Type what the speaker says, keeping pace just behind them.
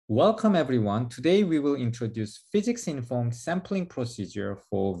Welcome everyone. Today we will introduce physics-informed sampling procedure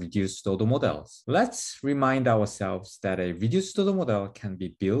for reduced order models. Let's remind ourselves that a reduced order model can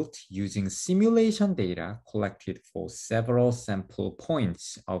be built using simulation data collected for several sample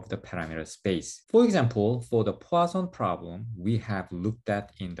points of the parameter space. For example, for the Poisson problem we have looked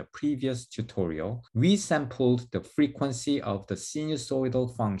at in the previous tutorial, we sampled the frequency of the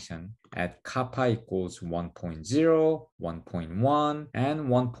sinusoidal function at kappa equals 1.0, 1.1, and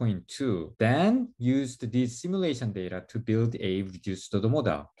 1.2. Then used these simulation data to build a reduced order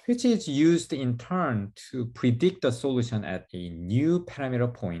model, which is used in turn to predict the solution at a new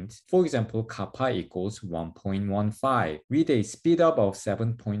parameter point, for example, kappa equals 1.15, with a speed up of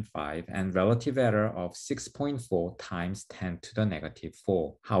 7.5 and relative error of 6.4 times 10 to the negative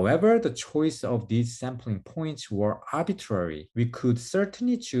 4. However, the choice of these sampling points were arbitrary. We could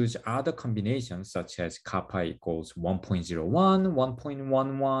certainly choose other combinations such as kappa equals 1.01,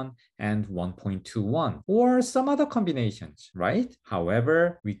 1.11, and 1.21, or some other combinations, right?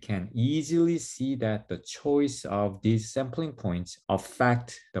 However, we can easily see that the choice of these sampling points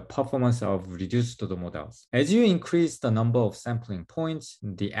affect the performance of reduced order models. As you increase the number of sampling points,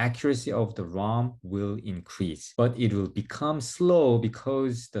 the accuracy of the ROM will increase, but it will become slow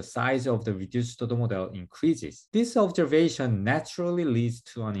because the size of the reduced order model increases. This observation naturally leads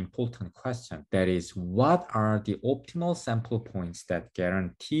to an important question, that is, what are the optimal sample points that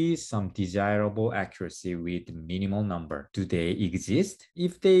guarantee some desirable accuracy with minimal number? Do they exist?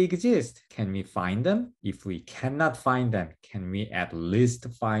 If they exist, can we find them? If we cannot find them, can we at least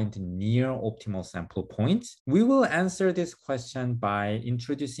find near optimal sample points? We will answer this question by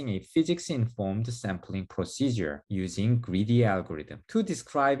introducing a physics-informed sampling procedure using greedy algorithm. To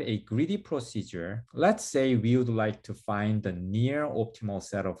describe a greedy procedure, let's say we would like to find the near optimal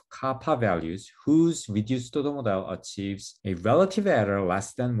set of kappa values whose reduced order model achieves a relative error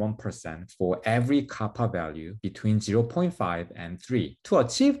less than 1% for every kappa value between 0.5 and 3. To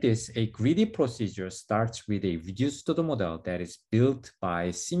achieve this, a greedy procedure starts with a reduced order model that is built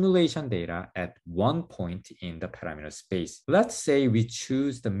by simulation data at one point in the parameter space. Let's say we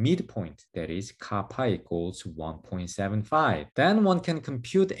choose the midpoint, that is kappa equals 1.75. Then one can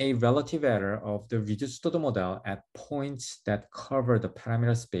compute a relative error of the reduced order model at points that cover the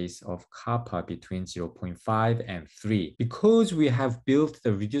parameter space of kappa between 0.5 and 3. Because we have built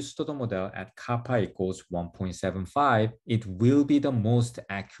the reduced order model at kappa equals 1.75, it will be the most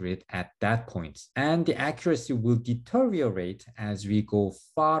accurate at that point, and the accuracy will deteriorate as we go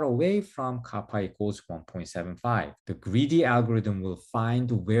far away from kappa equals 1.75. The greedy algorithm will find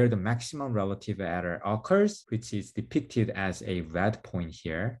where the maximum relative error occurs, which is depicted as a red point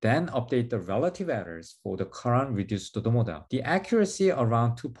here, then update the relative errors for the current reduced order model. The accuracy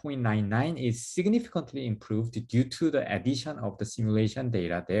around 2.99 is significantly improved due to the addition of the simulation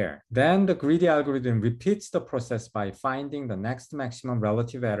data there. Then the greedy algorithm repeats the process by finding the next maximum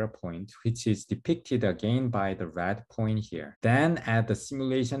relative error point, which is depicted again by the red point here. Then add the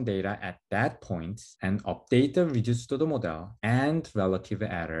simulation data at that point and update the reduced order model and relative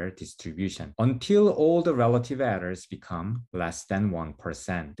error distribution until all the relative errors become less than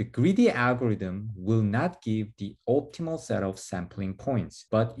 1%. The greedy algorithm will not give the optimal set of sampling points,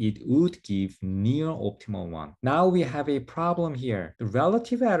 but it would give near optimal one. Now we have a problem here. The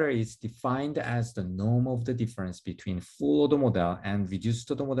relative error is defined as the norm of the difference between full order model and reduced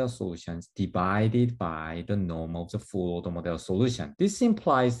order model solutions divided by the norm of the full order model solution. This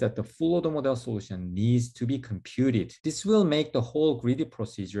implies that the full order model solution needs to be computed. This will make the whole greedy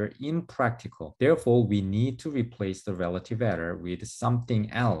procedure impractical. Therefore, we need to replace the relative error with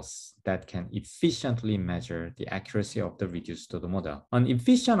something else that can efficiently measure the accuracy of the reduced order model. An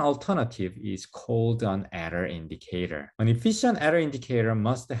efficient alternative is called an error indicator. An efficient error indicator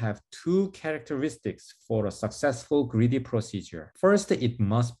must have two characteristics for a successful greedy procedure. First, it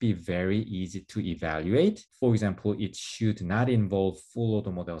must be very easy to evaluate. For example, it should not involve full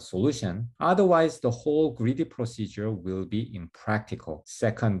order model solution. Otherwise, the whole greedy procedure will be impractical.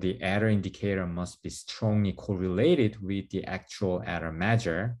 Second, the error indicator must be strongly correlated with the actual error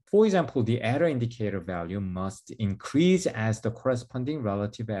measure. For example, the error indicator value must increase as the corresponding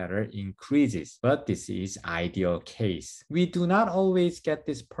relative error increases, but this is ideal case. We do not always get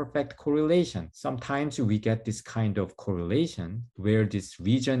this perfect correlation. Sometimes we get this kind of correlation where this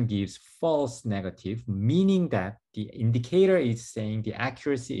region gives false negative, meaning that the indicator is saying the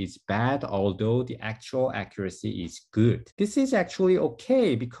accuracy is bad, although the actual accuracy is good. This is actually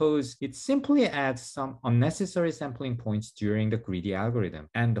okay because it simply adds some unnecessary sampling points during the greedy algorithm,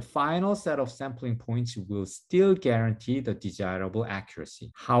 and the final set of sampling points will still guarantee the desirable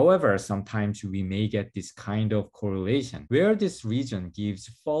accuracy. However, sometimes we may get this kind of correlation where this region gives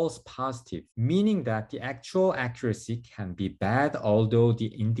false positive, meaning that the actual accuracy can be bad, although the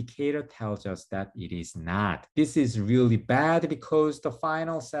indicator tells us that it is not. This is really bad because the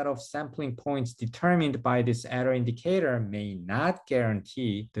final set of sampling points determined by this error indicator may not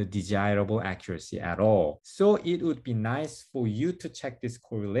guarantee the desirable accuracy at all. So it would be nice for you to check this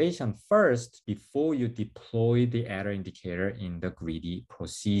correlation first before you deploy the error indicator in the greedy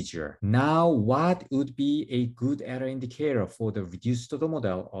procedure. Now, what would be a good error indicator for the reduced total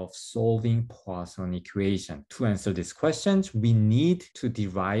model of solving Poisson equation? To answer these questions, we need to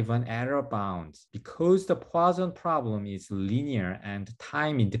derive an error bound. Because the Poisson problem is linear and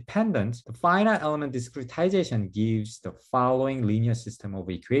time independent, the finite element discretization gives the following linear system of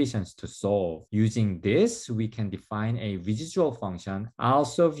equations to solve. Using this, we can define a residual function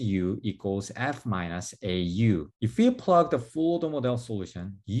also of u equals f minus au. If we plug the full order model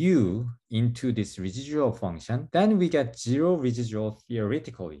solution u into this residual function, then we get zero residual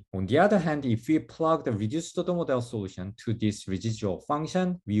theoretically. On the other hand, if we plug the reduced order model solution to this residual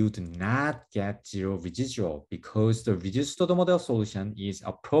function, we would not get zero residual because the reduced order model solution is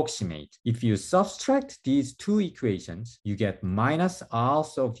approximate. If you subtract these two equations, you get minus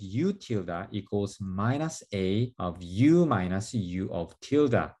also of u tilde equals minus a of u minus u of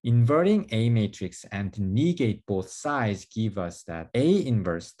tilde. Inverting A matrix and negate both sides give us that A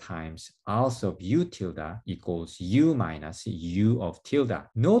inverse times also of u tilde equals u minus u of tilde.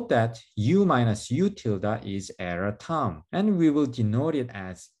 Note that u minus u tilde is error term, and we will denote it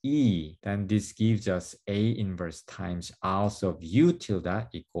as E. Then this gives us A inverse times also of u tilde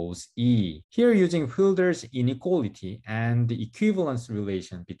equals E. Here, using Hilbert's inequality and the equivalence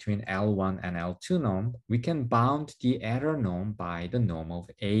relation between L1 and L2 norm, we can bound the error norm by the norm of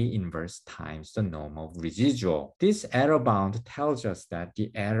A inverse times the norm of residual. This error bound tells us that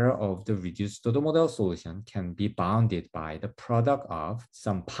the error of the reduced order model solution can be bounded by the product of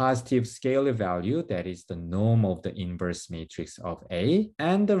some positive scalar value, that is the norm of the inverse matrix of A,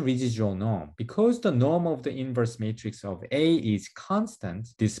 and the residual norm. Because the norm of the inverse matrix of A is constant,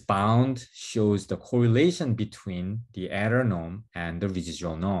 this bound shows the correlation between the error norm and the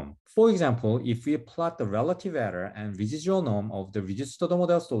residual norm. For example, if we plot the relative error and residual norm of the reduced order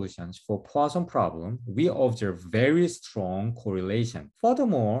model solutions for Poisson problem, we observe very strong correlation.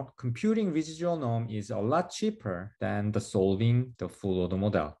 Furthermore, computing residual norm is a lot cheaper than solving the full order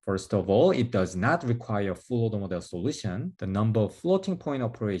model. First of all, it does not require full order model solution. The number of floating point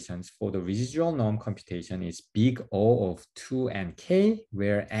operations for the residual norm computation is big O of 2 and k,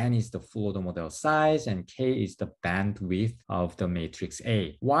 where n is the full order model size and k is the bandwidth of the matrix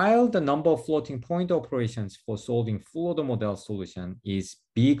A. While the number of floating point operations for solving full order model solution is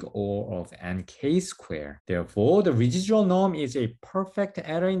big O of nk square. Therefore, the residual norm is a perfect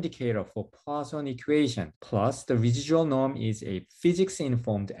error indicator for Poisson equation. Plus, the residual norm is a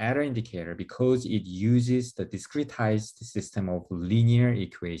physics-informed error indicator because it uses the discretized system of linear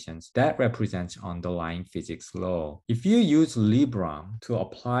equations that represents underlying physics law. If you use libROM to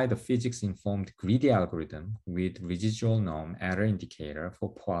apply the physics-informed greedy algorithm with residual norm error indicator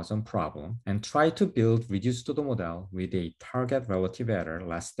for Poisson problem and try to build reduced order model with a target relative error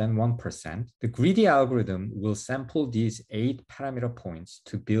less than 1%, the greedy algorithm will sample these 8 parameter points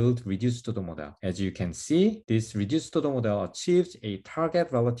to build reduced order model. As you can see, this reduced order model achieves a target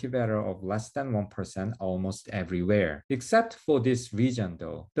relative error of less than 1% almost everywhere. Except for this region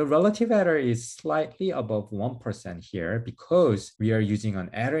though. The relative error is slightly above 1% here because we are using an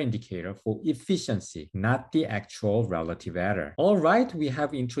error indicator for efficiency, not the actual relative error. Alright, we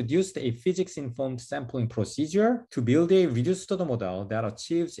have introduced a physics-informed sampling procedure to build a reduced order model that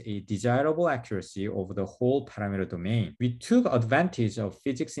achieves a desirable accuracy over the whole parameter domain. We took advantage of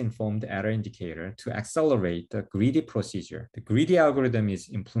physics-informed error indicator to accelerate the greedy procedure. The greedy algorithm is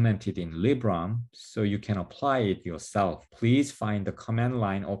implemented in libROM, so you can apply it yourself. Please find the command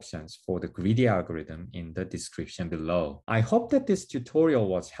line options for the greedy algorithm in the description below. I hope that this tutorial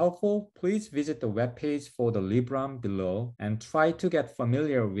was helpful. Please visit the webpage for the libROM below and try to get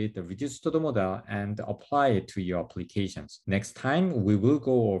familiar with the reduced order model and apply it to your applications. Next time, we will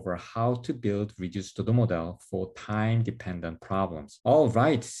go over how to build reduced order model for time-dependent problems. All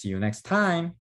right, see you next time.